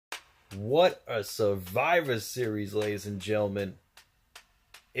What a Survivor Series, ladies and gentlemen.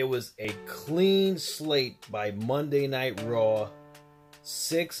 It was a clean slate by Monday Night Raw.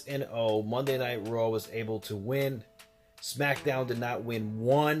 6-0. Monday Night Raw was able to win. SmackDown did not win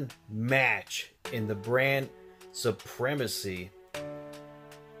one match in the brand supremacy.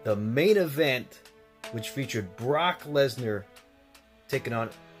 The main event, which featured Brock Lesnar taking on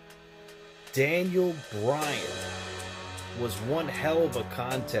Daniel Bryan, was one hell of a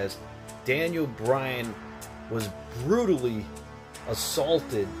contest. Daniel Bryan was brutally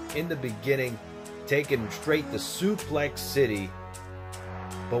assaulted in the beginning, taken straight to Suplex City,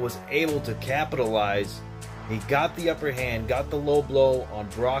 but was able to capitalize. He got the upper hand, got the low blow on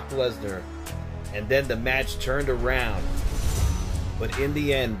Brock Lesnar, and then the match turned around. But in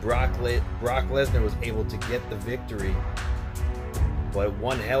the end, Brock Lesnar was able to get the victory. But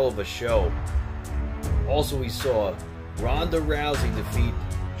one hell of a show. Also, we saw Ronda Rousey defeat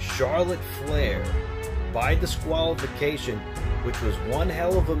Charlotte Flair by disqualification, which was one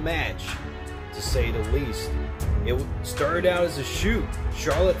hell of a match, to say the least. It started out as a shoot.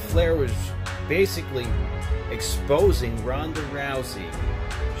 Charlotte Flair was basically exposing Ronda Rousey,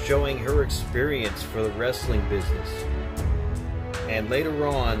 showing her experience for the wrestling business. And later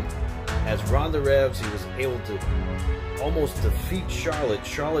on, as Ronda Rousey was able to almost defeat Charlotte,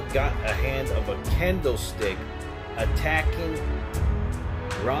 Charlotte got a hand of a Kendo Stick, attacking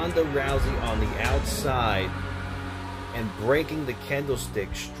Ronda Rousey on the outside and breaking the Kendo Stick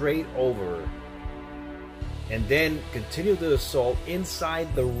straight over her. And then continued the assault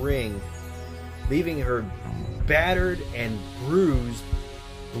inside the ring, leaving her battered and bruised,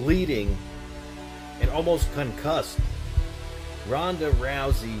 bleeding, and almost concussed. Ronda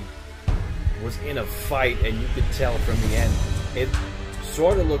Rousey was in a fight, and you could tell from the end, it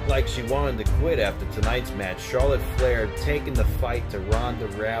sort of looked like she wanted to quit after tonight's match. Charlotte Flair taking the fight to Ronda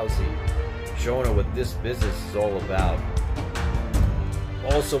Rousey, showing her what this business is all about.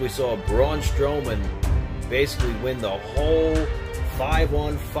 Also, we saw Braun Strowman basically win the whole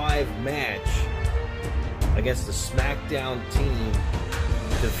 5-on-5 match against the SmackDown team,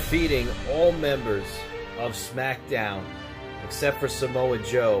 defeating all members of SmackDown except for Samoa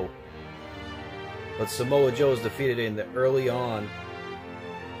Joe. But Samoa Joe was defeated in the early on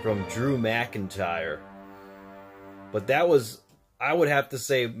from Drew McIntyre. But that was, I would have to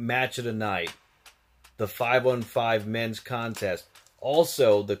say, match of the night. The 5-on-5 men's contest.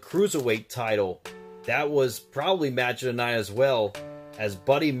 Also, the cruiserweight title. That was probably match of the night as well, as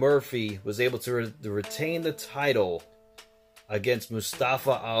Buddy Murphy was able to retain the title against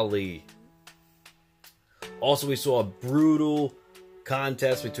Mustafa Ali. Also, we saw a brutal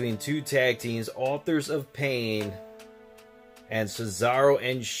contest between two tag teams, Authors of Pain and Cesaro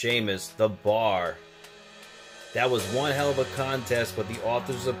and Sheamus, The Bar. That was one hell of a contest, but the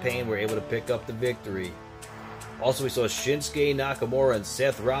Authors of Pain were able to pick up the victory. Also, we saw Shinske, Nakamura, and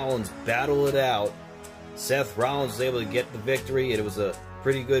Seth Rollins battle it out. Seth Rollins was able to get the victory. It was a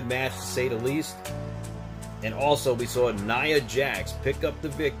pretty good match, to say the least. And also, we saw Nia Jaxxx pick up the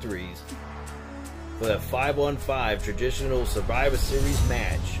victories for that 5-on-5 traditional Survivor Series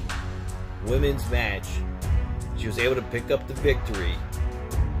match, women's match. She was able to pick up the victory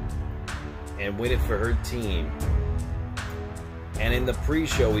and win it for her team. And in the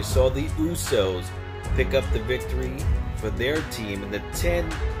pre-show, we saw the Usos pick up the victory for their team in the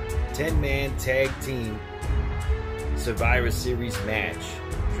 10-man tag team Survivor Series match,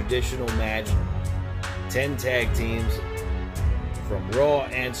 traditional match, 10 tag teams from Raw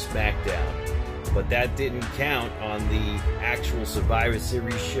and SmackDown. But that didn't count on the actual Survivor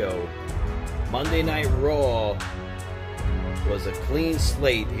Series show. Monday Night Raw was a clean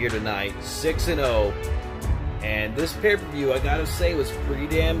slate here tonight, 6-0. And this pay-per-view, I gotta say, was pretty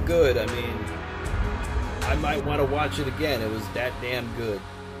damn good. I mean, I might want to watch it again. It was that damn good.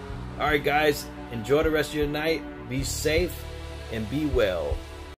 Alright guys, enjoy the rest of your night. Be safe and be well.